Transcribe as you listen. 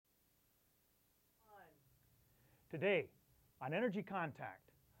Today, on Energy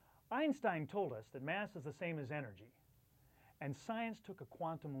Contact, Einstein told us that mass is the same as energy, and science took a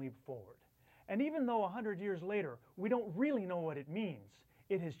quantum leap forward. And even though 100 years later we don't really know what it means,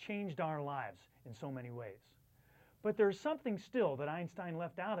 it has changed our lives in so many ways. But there's something still that Einstein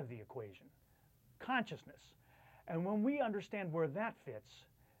left out of the equation: consciousness. And when we understand where that fits,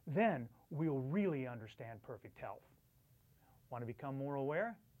 then we'll really understand perfect health. Want to become more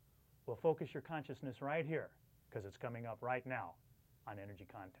aware? Well, focus your consciousness right here, because it's coming up right now on Energy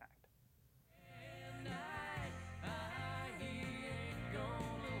Contact.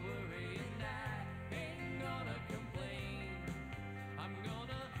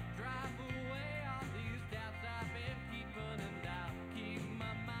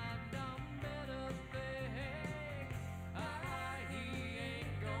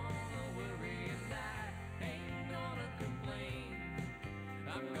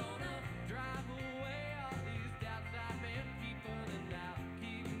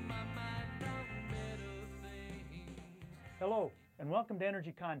 Hello, and welcome to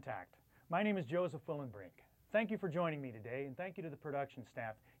Energy Contact. My name is Joseph Willenbrink. Thank you for joining me today, and thank you to the production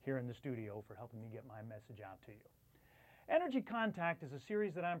staff here in the studio for helping me get my message out to you. Energy Contact is a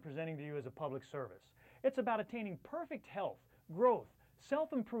series that I'm presenting to you as a public service. It's about attaining perfect health, growth,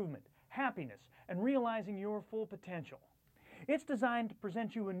 self-improvement, happiness, and realizing your full potential. It's designed to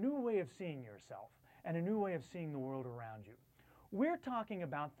present you a new way of seeing yourself and a new way of seeing the world around you. We're talking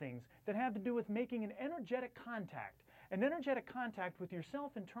about things that have to do with making an energetic contact with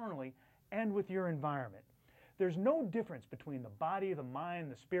yourself internally and with your environment. There's no difference between the body, the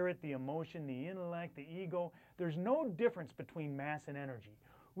mind, the spirit, the emotion, the intellect, the ego. There's no difference between mass and energy.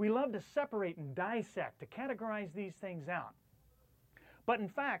 We love to separate and dissect, to categorize these things out. But in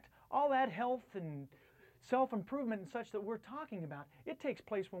fact, all that health and self-improvement and such that we're talking about, it takes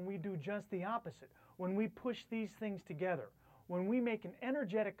place when we do just the opposite, when we push these things together, when we make an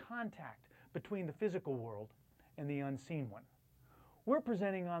energetic contact between the physical world and the unseen one. We're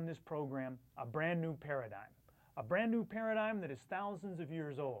presenting on this program a brand new paradigm that is thousands of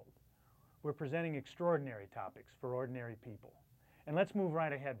years old. We're presenting extraordinary topics for ordinary people. And let's move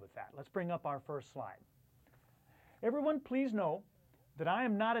right ahead with that. Let's bring up our first slide. Everyone, please know that I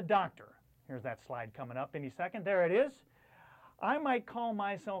am not a doctor. Here's that slide coming up any second. There it is. I might call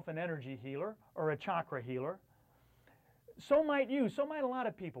myself an energy healer or a chakra healer. So might you, so might a lot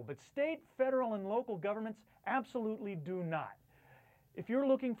of people, but state, federal, and local governments absolutely do not. If you're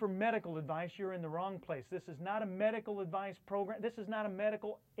looking for medical advice, you're in the wrong place. This is not a medical advice program. This is not a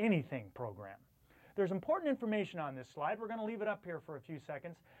medical anything program. There's important information on this slide. We're going to leave it up here for a few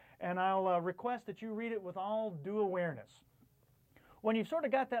seconds, and I'll request that you read it with all due awareness. When you've sort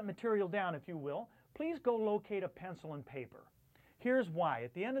of got that material down, if you will, please go locate a pencil and paper. Here's why.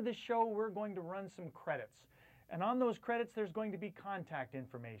 At the end of this show, we're going to run some credits. And on those credits, there's going to be contact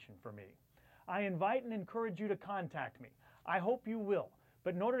information for me. I invite and encourage you to contact me. I hope you will.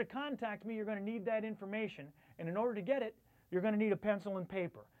 But in order to contact me, you're going to need that information. And in order to get it, you're going to need a pencil and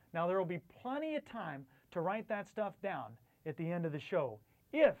paper. Now, there will be plenty of time to write that stuff down at the end of the show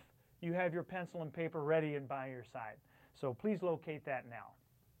if you have your pencil and paper ready and by your side. So please locate that now.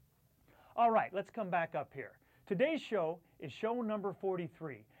 All right, let's come back up here. Today's show is show number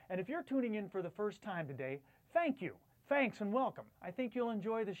 43. And if you're tuning in for the first time today, thank you. Thanks and welcome. I think you'll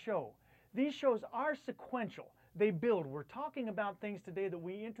enjoy the show. These shows are sequential. They build. We're talking about things today that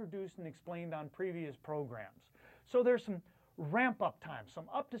we introduced and explained on previous programs. So there's some ramp-up time, some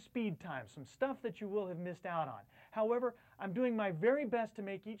up-to-speed time, some stuff that you will have missed out on. However, I'm doing my very best to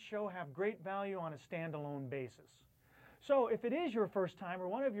make each show have great value on a standalone basis. So if it is your first time or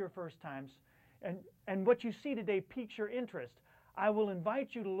one of your first times, and what you see today piques your interest, I will invite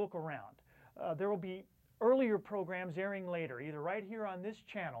you to look around. There will be earlier programs airing later, either right here on this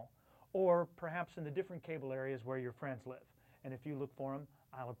channel or perhaps in the different cable areas where your friends live. And if you look for them,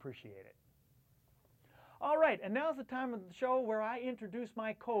 I'll appreciate it. All right, and now's the time of the show where I introduce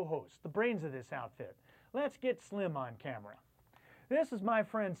my co-host, the brains of this outfit. Let's get Slim on camera. This is my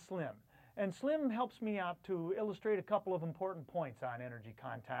friend Slim, and Slim helps me out to illustrate a couple of important points on energy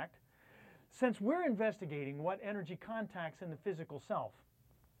contact. Since we're investigating what energy contacts in the physical self,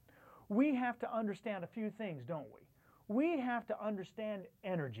 we have to understand a few things, don't we? We have to understand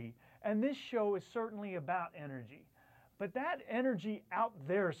energy, and this show is certainly about energy. But that energy out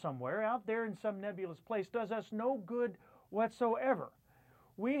there somewhere, out there in some nebulous place, does us no good whatsoever.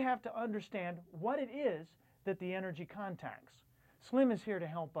 We have to understand what it is that the energy contacts. Slim is here to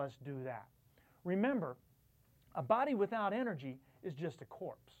help us do that. Remember, a body without energy is just a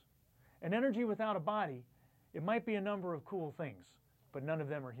corpse. An energy without a body, it might be a number of cool things, but none of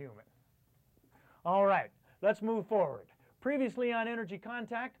them are human. All right, let's move forward. Previously on Energy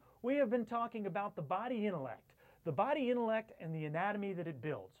Contact, we have been talking about the body intellect and the anatomy that it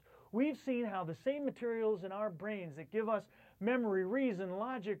builds. We've seen how the same materials in our brains that give us memory, reason,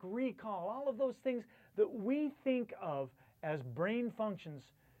 logic, recall, all of those things that we think of as brain functions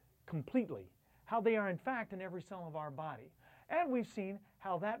completely, how they are in fact in every cell of our body. And we've seen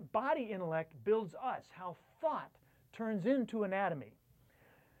how that body intellect builds us, how thought turns into anatomy.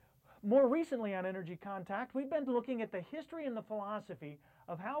 More recently on Energy Contact, we've been looking at the history and the philosophy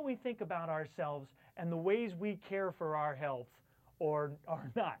of how we think about ourselves and the ways we care for our health or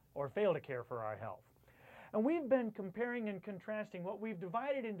not, or fail to care for our health. And we've been comparing and contrasting what we've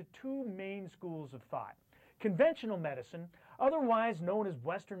divided into two main schools of thought. Conventional medicine, otherwise known as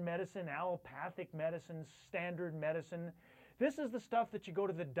Western medicine, allopathic medicine, standard medicine. This is the stuff that you go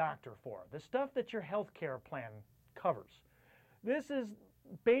to the doctor for, the stuff that your health care plan covers. This is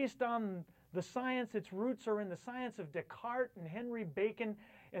based on the science. Its roots are in the science of Descartes and Henry Bacon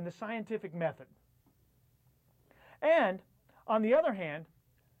and the scientific method. And on the other hand,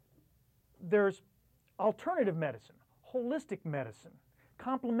 there's alternative medicine, holistic medicine,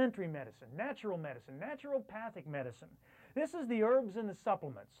 complementary medicine, naturopathic medicine. This is the herbs and the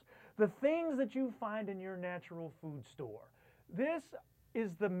supplements, the things that you find in your natural food store. This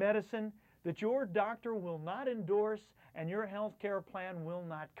is the medicine that your doctor will not endorse and your health care plan will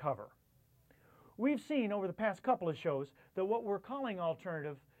not cover. We've seen over the past couple of shows that what we're calling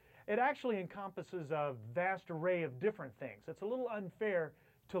alternative, it actually encompasses a vast array of different things. It's a little unfair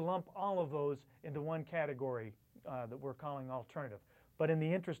to lump all of those into one category that we're calling alternative. But in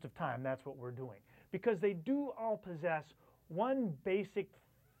the interest of time, that's what we're doing. Because they do all possess one basic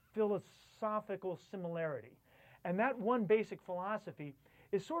philosophical similarity. And that one basic philosophy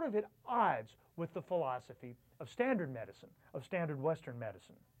is sort of at odds with the philosophy of standard medicine, of standard Western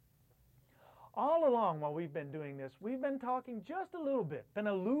medicine. All along while we've been doing this, we've been talking just a little bit, been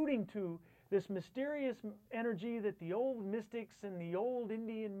alluding to this mysterious energy that the old mystics and the old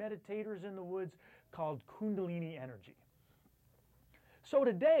Indian meditators in the woods called Kundalini energy. So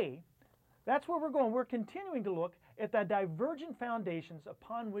today, that's where we're going. We're continuing to look at the divergent foundations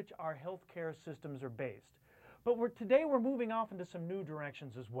upon which our healthcare systems are based. But today we're moving off into some new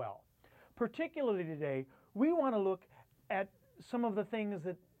directions as well. Particularly today, we want to look at some of the things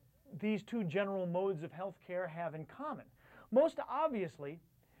that these two general modes of healthcare have in common. Most obviously,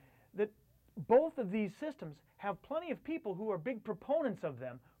 that both of these systems have plenty of people who are big proponents of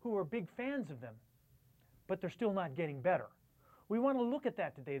them, who are big fans of them, but they're still not getting better. We want to look at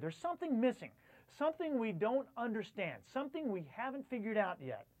that today. There's something missing, something we don't understand, something we haven't figured out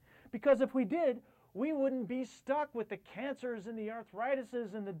yet. Because if we did, we wouldn't be stuck with the cancers and the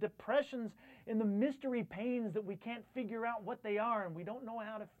arthritises and the depressions and the mystery pains that we can't figure out what they are and we don't know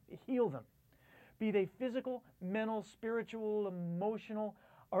how to heal them. Be they physical, mental, spiritual, emotional,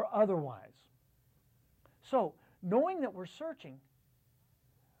 or otherwise. So, knowing that we're searching,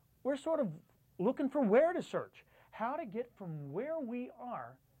 we're sort of looking for where to search, how to get from where we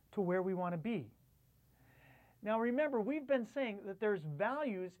are to where we want to be. Now remember, we've been saying that there's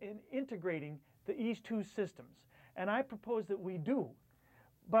values in integrating these two systems, and I propose that we do.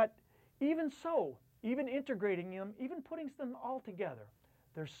 But even so, even integrating them, even putting them all together,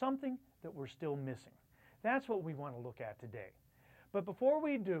 there's something that we're still missing. That's what we want to look at today. But before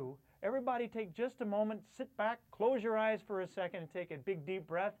we do, everybody take just a moment, sit back, close your eyes for a second, and take a big deep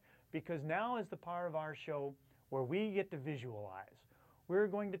breath, because now is the part of our show where we get to visualize. We're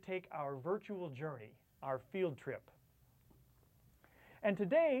going to take our virtual journey, our field trip. And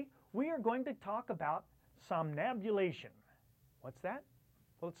today, we are going to talk about somnambulation. What's that?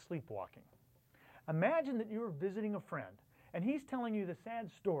 Well, it's sleepwalking. Imagine that you're visiting a friend, and he's telling you the sad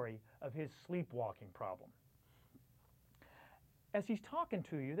story of his sleepwalking problem. As he's talking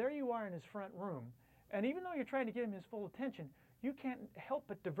to you, there you are in his front room, and even though you're trying to give him his full attention, you can't help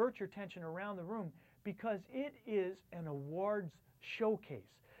but divert your attention around the room because it is an awards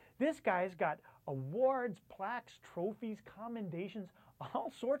showcase. This guy's got awards, plaques, trophies, commendations,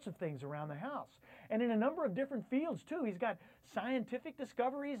 all sorts of things around the house. And in a number of different fields too. He's got scientific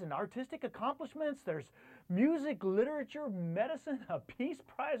discoveries and artistic accomplishments. There's music, literature, medicine, a Peace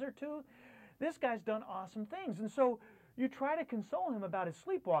Prize or two. This guy's done awesome things. And so you try to console him about his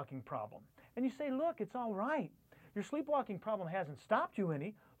sleepwalking problem. And you say, look, it's all right. Your sleepwalking problem hasn't stopped you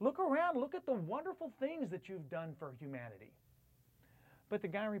any. Look around, look at the wonderful things that you've done for humanity. But the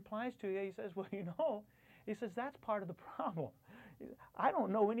guy replies to you, he says, well, he says, that's part of the problem. I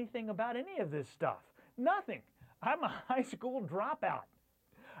don't know anything about any of this stuff. Nothing. I'm a high school dropout.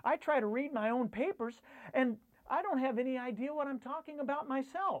 I try to read my own papers, and I don't have any idea what I'm talking about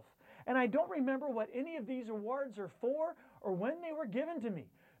myself. and I don't remember what any of these awards are for or when they were given to me.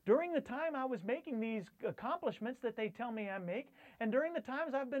 During the time I was making these accomplishments that they tell me I make, and during the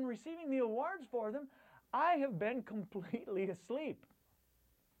times I've been receiving the awards for them, I have been completely asleep.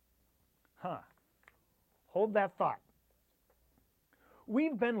 Hold that thought.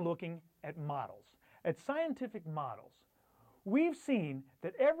 We've been looking at models, at scientific models. We've seen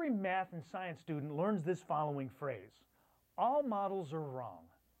that every math and science student learns this following phrase: all models are wrong,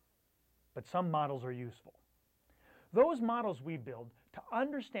 but some models are useful. Those models we build to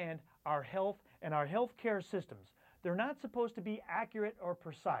understand our health and our healthcare systems, they're not supposed to be accurate or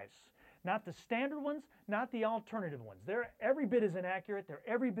precise. Not the standard ones, not the alternative ones. They're every bit as inaccurate, they're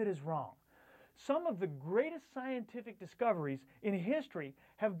every bit as wrong. Some of the greatest scientific discoveries in history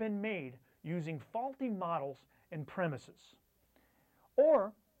have been made using faulty models and premises,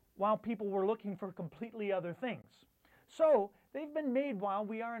 or while people were looking for completely other things. So they've been made while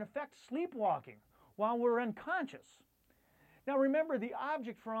we are in effect sleepwalking, while we're unconscious. Now remember, the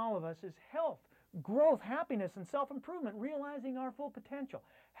object for all of us is health, growth, happiness, and self-improvement, realizing our full potential,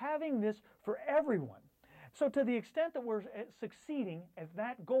 having this for everyone. So to the extent that we're succeeding at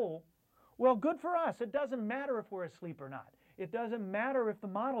that goal, well, good for us. It doesn't matter if we're asleep or not. It doesn't matter if the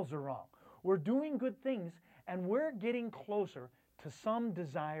models are wrong. We're doing good things, and we're getting closer to some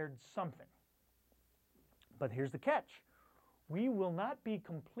desired something. But here's the catch. We will not be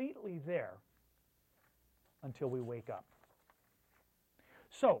completely there until we wake up.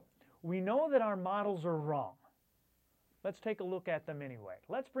 So, we know that our models are wrong. Let's take a look at them anyway.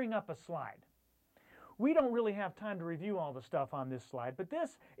 Let's bring up a slide. We don't really have time to review all the stuff on this slide, but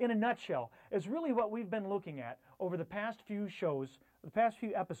this, in a nutshell, is really what we've been looking at over the past few shows, the past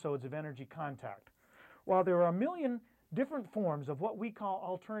few episodes of Energy Contact. While there are a million different forms of what we call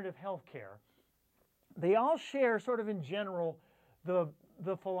alternative health care, they all share sort of in general the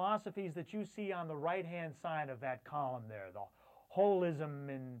philosophies that you see on the right-hand side of that column there, the holism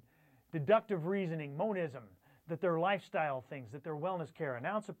and deductive reasoning, monism, that they're lifestyle things, that they're wellness care, an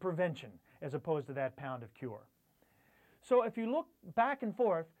ounce of prevention as opposed to that pound of cure. So if you look back and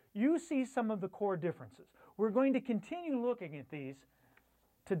forth, you see some of the core differences. We're going to continue looking at these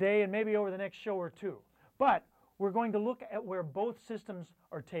today and maybe over the next show or two. But we're going to look at where both systems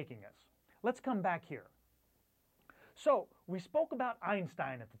are taking us. Let's come back here. So we spoke about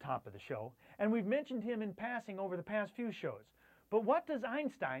Einstein at the top of the show, and we've mentioned him in passing over the past few shows. But what does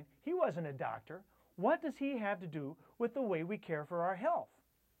Einstein, he wasn't a doctor, what does he have to do with the way we care for our health?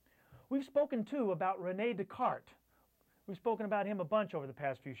 We've spoken too about René Descartes. We've spoken about him a bunch over the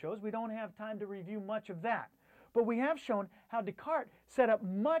past few shows. We don't have time to review much of that. But we have shown how Descartes set up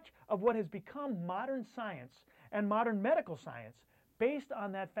much of what has become modern science and modern medical science based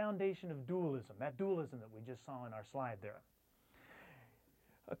on that foundation of dualism, that dualism that we just saw in our slide there.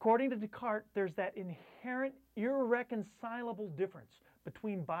 According to Descartes, there's that inherent, irreconcilable difference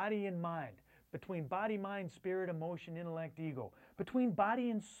between body and mind, between body, mind, spirit, emotion, intellect, ego, between body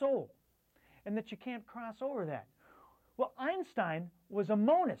and soul, and that you can't cross over that. Well, Einstein was a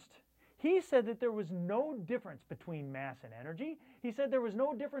monist. He said that there was no difference between mass and energy. He said there was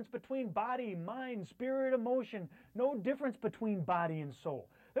no difference between body, mind, spirit, emotion, no difference between body and soul.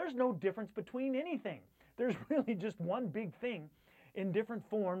 There's no difference between anything. There's really just one big thing in different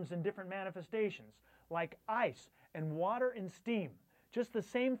forms and different manifestations, like ice and water and steam. Just the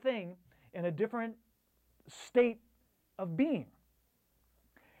same thing in a different state of being.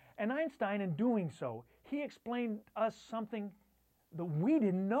 And Einstein, in doing so, he explained us something that we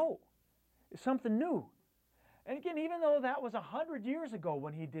didn't know, something new. And again, even though that was 100 years ago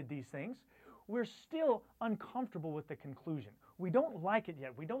when he did these things, we're still uncomfortable with the conclusion. We don't like it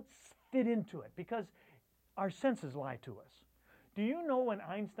yet. We don't fit into it because our senses lie to us. Do you know when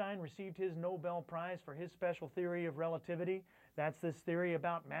Einstein received his Nobel Prize for his special theory of relativity? That's this theory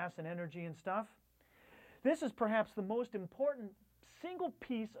about mass and energy and stuff. This is perhaps the most important single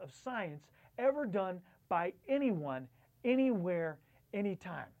piece of science ever done by anyone, anywhere,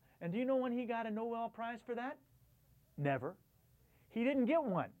 anytime. And do you know when he got a Nobel Prize for that? Never. He didn't get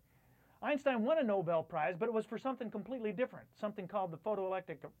one. Einstein won a Nobel Prize, but it was for something completely different, something called the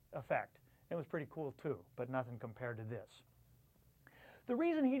photoelectric effect. It was pretty cool too, but nothing compared to this. The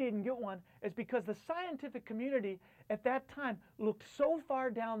reason he didn't get one is because the scientific community at that time looked so far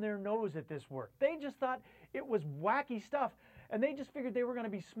down their nose at this work. They just thought it was wacky stuff, and they just figured they were going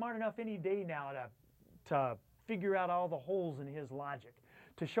to be smart enough any day now to figure out all the holes in his logic,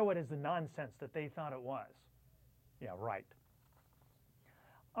 to show it as the nonsense that they thought it was. Yeah, right.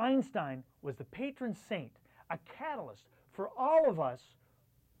 Einstein was the patron saint, a catalyst for all of us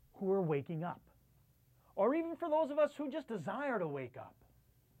who are waking up, or even for those of us who just desire to wake up.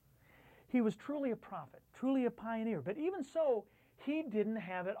 He was truly a prophet, truly a pioneer. But even so, he didn't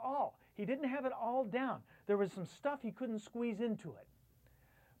have it all. He didn't have it all down. There was some stuff he couldn't squeeze into it.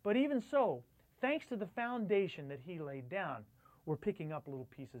 But even so, thanks to the foundation that he laid down, we're picking up little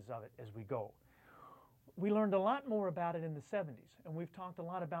pieces of it as we go. We learned a lot more about it in the 70s, and we've talked a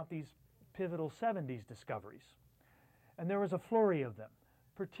lot about these pivotal 70s discoveries. And there was a flurry of them,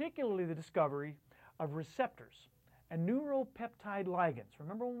 particularly the discovery of receptors and neuropeptide ligands.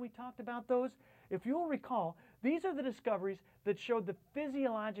 Remember when we talked about those? If you'll recall, these are the discoveries that showed the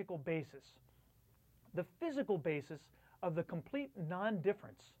physiological basis, the physical basis of the complete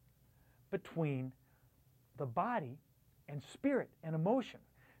non-difference between the body and spirit and emotion.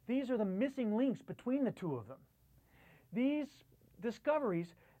 These are the missing links between the two of them. These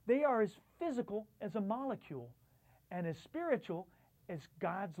discoveries, they are as physical as a molecule and as spiritual as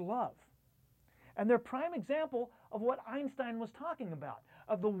God's love. And they're a prime example of what Einstein was talking about,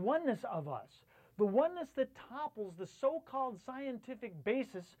 of the oneness of us, the oneness that topples the so-called scientific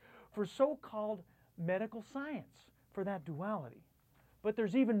basis for so-called medical science, for that duality. But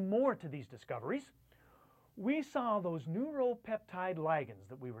there's even more to these discoveries. We saw those neuropeptide ligands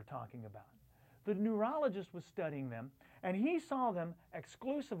that we were talking about. The neurologist was studying them, and he saw them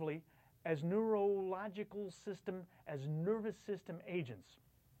exclusively as neurological system, as nervous system agents.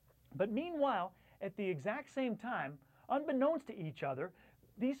 But meanwhile, at the exact same time, unbeknownst to each other,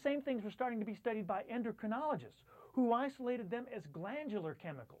 these same things were starting to be studied by endocrinologists, who isolated them as glandular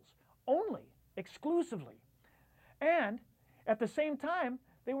chemicals, only, exclusively. And at the same time,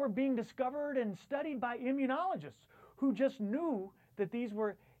 they were being discovered and studied by immunologists, who just knew that these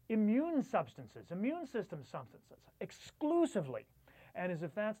were immune substances, immune system substances, exclusively. And as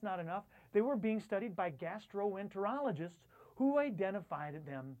if that's not enough, they were being studied by gastroenterologists, who identified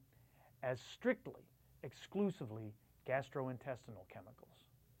them as strictly, exclusively gastrointestinal chemicals.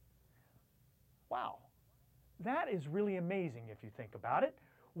 Wow, that is really amazing if you think about it.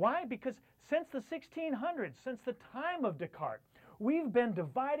 Why? Because since the 1600s, since the time of Descartes, we've been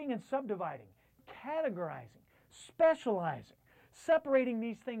dividing and subdividing, categorizing, specializing, separating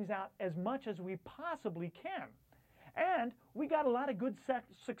these things out as much as we possibly can. And we got a lot of good,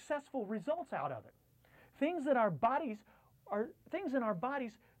 successful results out of it. Things in our bodies,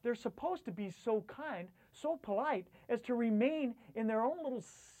 they're supposed to be so kind, so polite, as to remain in their own little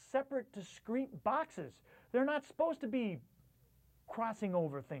separate, discrete boxes. They're not supposed to be crossing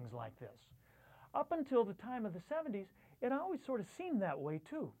over things like this. Up until the time of the 70s, it always sort of seemed that way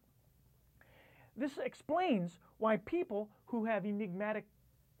too. This explains why people who have enigmatic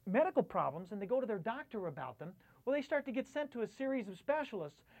medical problems and they go to their doctor about them, well, they start to get sent to a series of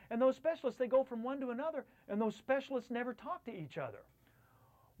specialists, and those specialists, they go from one to another, and those specialists never talk to each other.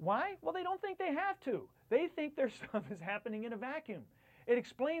 Why? Well, they don't think they have to. They think their stuff is happening in a vacuum. It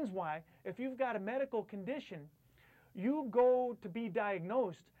explains why, if you've got a medical condition, you go to be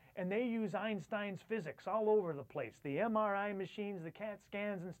diagnosed, and they use Einstein's physics all over the place. The MRI machines, the CAT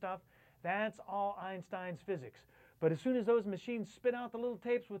scans and stuff, that's all Einstein's physics. But as soon as those machines spit out the little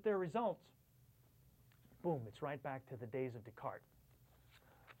tapes with their results, boom, it's right back to the days of Descartes.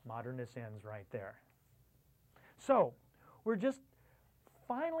 Modernist ends right there. So, we're just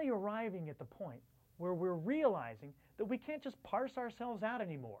finally arriving at the point where we're realizing that we can't just parse ourselves out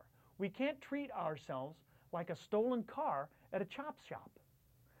anymore. We can't treat ourselves like a stolen car at a chop shop.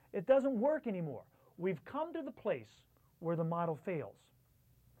 It doesn't work anymore. We've come to the place where the model fails.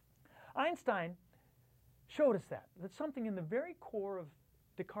 Einstein showed us that something in the very core of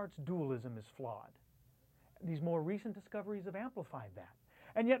Descartes' dualism is flawed. These more recent discoveries have amplified that.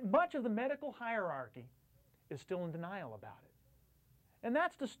 And yet much of the medical hierarchy is still in denial about it. And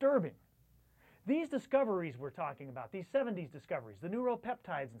that's disturbing. These discoveries we're talking about, these 70s discoveries, the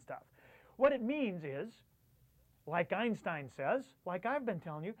neuropeptides and stuff, what it means is, like Einstein says, like I've been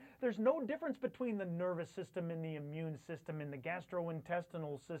telling you, there's no difference between the nervous system and the immune system and the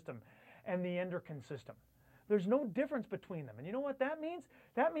gastrointestinal system and the endocrine system. There's no difference between them. And you know what that means?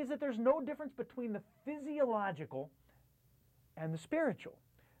 That means that there's no difference between the physiological and the spiritual.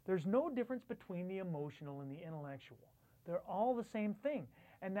 There's no difference between the emotional and the intellectual. They're all the same thing.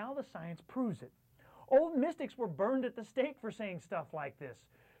 And now the science proves it. Old mystics were burned at the stake for saying stuff like this.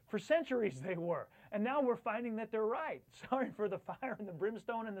 For centuries they were. And now we're finding that they're right. Sorry for the fire and the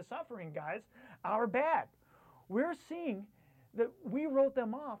brimstone and the suffering, guys. Our bad. We're seeing that we wrote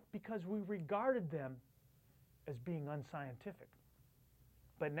them off because we regarded them as being unscientific.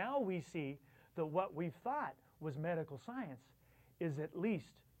 But now we see that what we thought was medical science is at least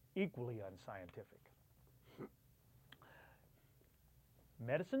equally unscientific.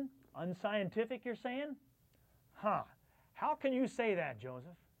 Medicine? Unscientific, you're saying? Huh. How can you say that,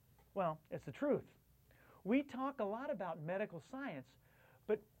 Joseph? Well, it's the truth. We talk a lot about medical science,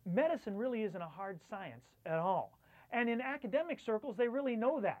 but medicine really isn't a hard science at all. And in academic circles, they really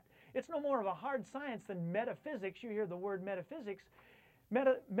know that. It's no more of a hard science than metaphysics. You hear the word metaphysics.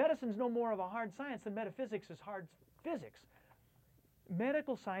 Medicine's no more of a hard science than metaphysics is hard physics.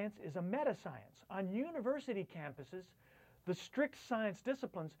 Medical science is a meta-science. On university campuses, the strict science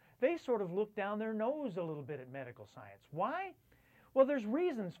disciplines, they sort of look down their nose a little bit at medical science. Why? Well, there's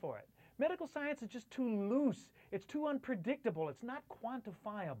reasons for it. Medical science is just too loose. It's too unpredictable. It's not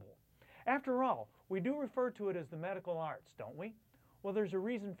quantifiable. After all, we do refer to it as the medical arts, don't we? Well, there's a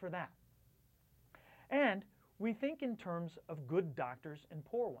reason for that. And we think in terms of good doctors and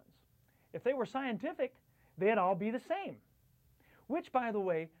poor ones. If they were scientific, they'd all be the same. Which, by the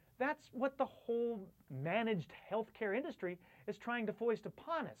way, that's what the whole managed healthcare industry is trying to foist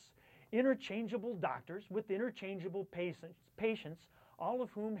upon us. Interchangeable doctors with interchangeable patients, all of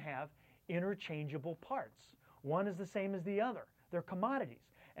whom have interchangeable parts. One is the same as the other. They're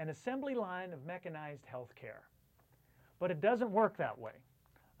commodities, an assembly line of mechanized healthcare. But it doesn't work that way.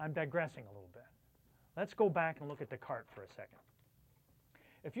 I'm digressing a little bit. Let's go back and look at Descartes for a second.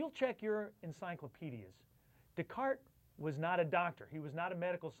 If you'll check your encyclopedias, Descartes was not a doctor. He was not a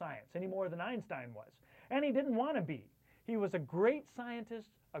medical science any more than Einstein was. And he didn't want to be. He was a great scientist,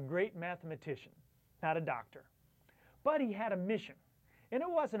 a great mathematician, not a doctor. But he had a mission. And it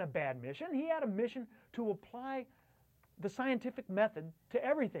wasn't a bad mission. He had a mission to apply the scientific method to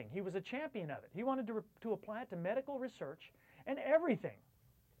everything. He was a champion of it. He wanted to apply it to medical research and everything.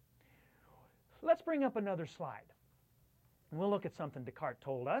 Let's bring up another slide. And we'll look at something Descartes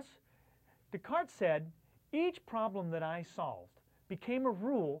told us. Descartes said, each problem that I solved became a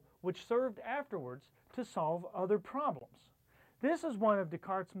rule which served afterwards to solve other problems. This is one of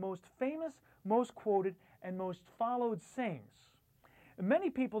Descartes' most famous, most quoted, and most followed sayings. And many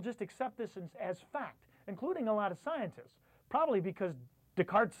people just accept this as fact, including a lot of scientists, probably because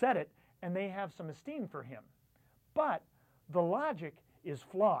Descartes said it and they have some esteem for him. But the logic is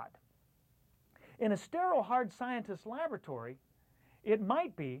flawed. In a sterile hard scientist laboratory, it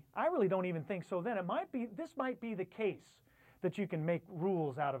might be, I really don't even think so then, this might be the case that you can make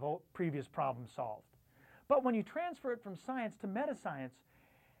rules out of previous problems solved. But when you transfer it from science to meta-science,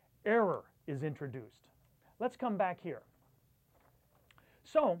 error is introduced. Let's come back here.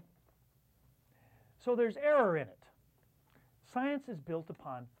 So there's error in it. Science is built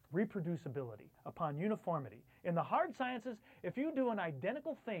upon reproducibility, upon uniformity. In the hard sciences, if you do an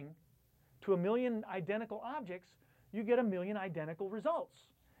identical thing to a million identical objects, you get a million identical results.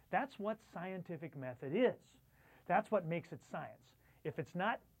 That's what scientific method is. That's what makes it science. If it's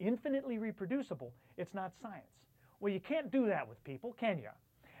not infinitely reproducible, it's not science. Well, you can't do that with people, can you?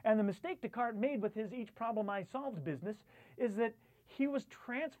 And the mistake Descartes made with his each problem I solved business is that he was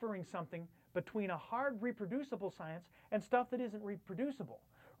transferring something between a hard reproducible science and stuff that isn't reproducible.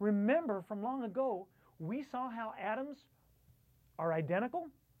 Remember from long ago, we saw how atoms are identical.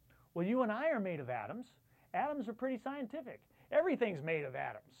 Well, you and I are made of atoms. Atoms are pretty scientific. Everything's made of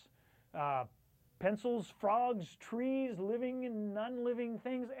atoms. Pencils, frogs, trees, living and non-living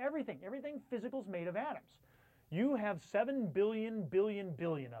things, everything physical is made of atoms. You have 7 billion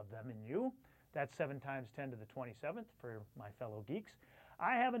of them in you. That's 7 times 10 to the 27th for my fellow geeks.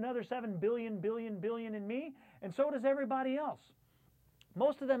 I have another 7 billion in me, and so does everybody else.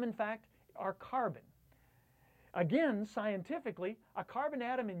 Most of them, in fact, are carbon. Again, scientifically, a carbon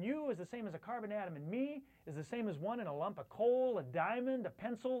atom in you is the same as a carbon atom in me, is the same as one in a lump of coal, a diamond, a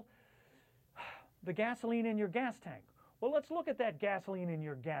pencil, the gasoline in your gas tank. Well, let's look at that gasoline in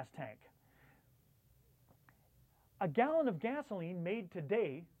your gas tank. A gallon of gasoline made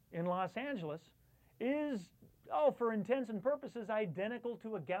today in Los Angeles is, for intents and purposes, identical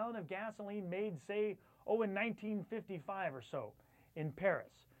to a gallon of gasoline made, say, in 1955 or so in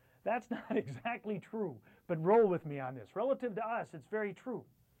Paris. That's not exactly true, but roll with me on this. Relative to us, it's very true.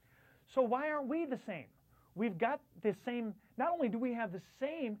 So why aren't we the same? We've got the same, not only do we have the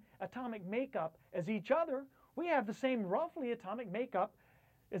same atomic makeup as each other, we have the same roughly atomic makeup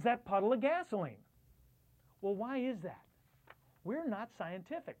as that puddle of gasoline. Well, why is that? We're not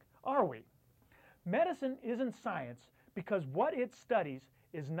scientific, are we? Medicine isn't science because what it studies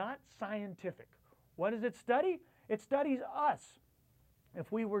is not scientific. What does it study? It studies us. If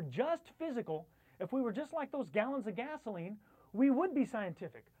we were just physical, if we were just like those gallons of gasoline, we would be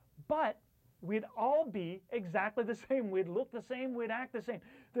scientific. But we'd all be exactly the same. We'd look the same. We'd act the same.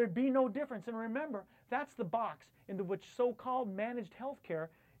 There'd be no difference. And remember, that's the box into which so-called managed healthcare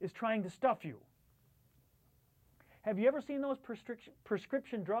is trying to stuff you. Have you ever seen those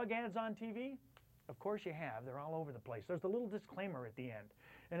prescription drug ads on TV? Of course you have. They're all over the place. There's a little disclaimer at the end.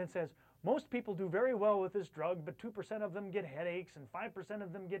 and it says, most people do very well with this drug, but 2% of them get headaches, and 5%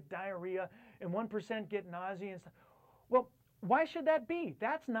 of them get diarrhea, and 1% get nausea and stuff. Well, why should that be?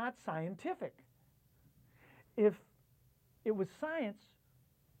 That's not scientific. If it was science,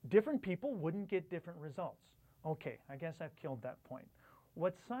 different people wouldn't get different results. Okay, I guess I've killed that point.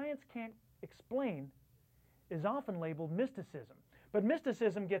 What science can't explain is often labeled mysticism. But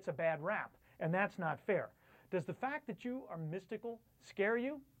mysticism gets a bad rap, and that's not fair. Does the fact that you are mystical scare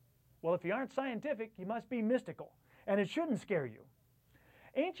you? Well, if you aren't scientific, you must be mystical, and it shouldn't scare you.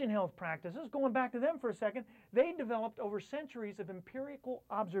 Ancient health practices, going back to them for a second, they developed over centuries of empirical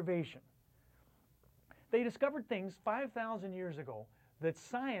observation. They discovered things 5,000 years ago that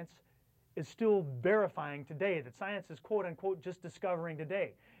science is still verifying today, that science is quote-unquote just discovering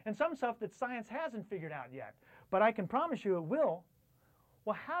today. And some stuff that science hasn't figured out yet, but I can promise you it will.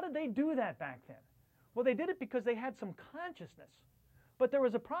 Well, how did they do that back then? Well, they did it because they had some consciousness. But there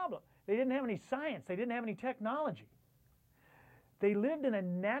was a problem. They didn't have any science. They didn't have any technology. They lived in a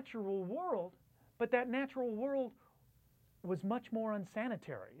natural world, but that natural world was much more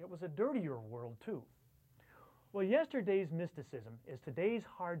unsanitary. It was a dirtier world, too. Well, yesterday's mysticism is today's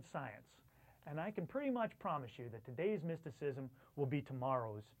hard science, and I can pretty much promise you that today's mysticism will be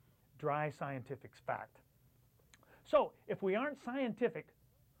tomorrow's dry scientific fact. So, if we aren't scientific,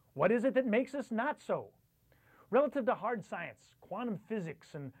 what is it that makes us not so? Relative to hard science, quantum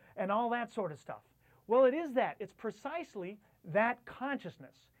physics, and all that sort of stuff. Well, it is that. It's precisely that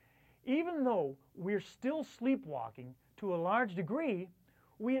consciousness. Even though we're still sleepwalking to a large degree,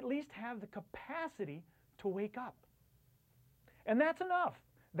 we at least have the capacity to wake up. And that's enough.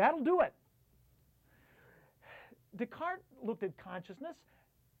 That'll do it. Descartes looked at consciousness.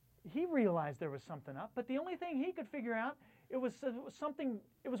 He realized there was something up, but the only thing he could figure out, it was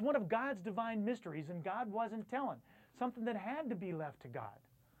one of God's divine mysteries, and God wasn't telling. Something that had to be left to God.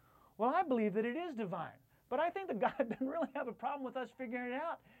 Well, I believe that it is divine, but I think that God doesn't really have a problem with us figuring it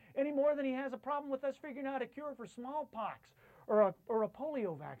out any more than he has a problem with us figuring out a cure for smallpox or a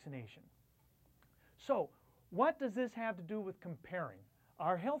polio vaccination. So, what does this have to do with comparing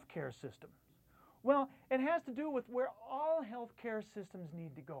our healthcare systems? Well, it has to do with where all healthcare systems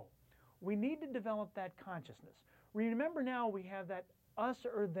need to go. We need to develop that consciousness. Remember now we have that us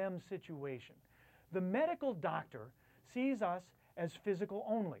or them situation. The medical doctor sees us as physical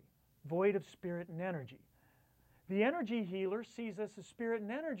only, void of spirit and energy. The energy healer sees us as spirit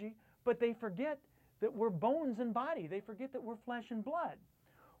and energy, but they forget that we're bones and body. They forget that we're flesh and blood.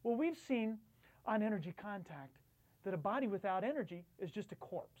 Well, we've seen on Energy Contact that a body without energy is just a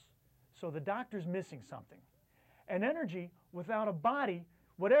corpse. So the doctor's missing something. An energy without a body,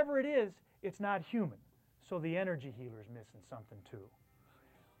 whatever it is, it's not human. So the energy healer's missing something too.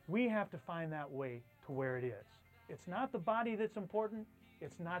 We have to find that way to where it is. It's not the body that's important,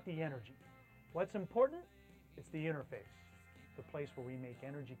 it's not the energy. What's important? It's the interface, the place where we make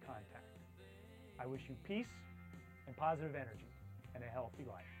energy contact. I wish you peace and positive energy and a healthy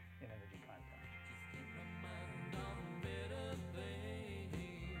life in energy.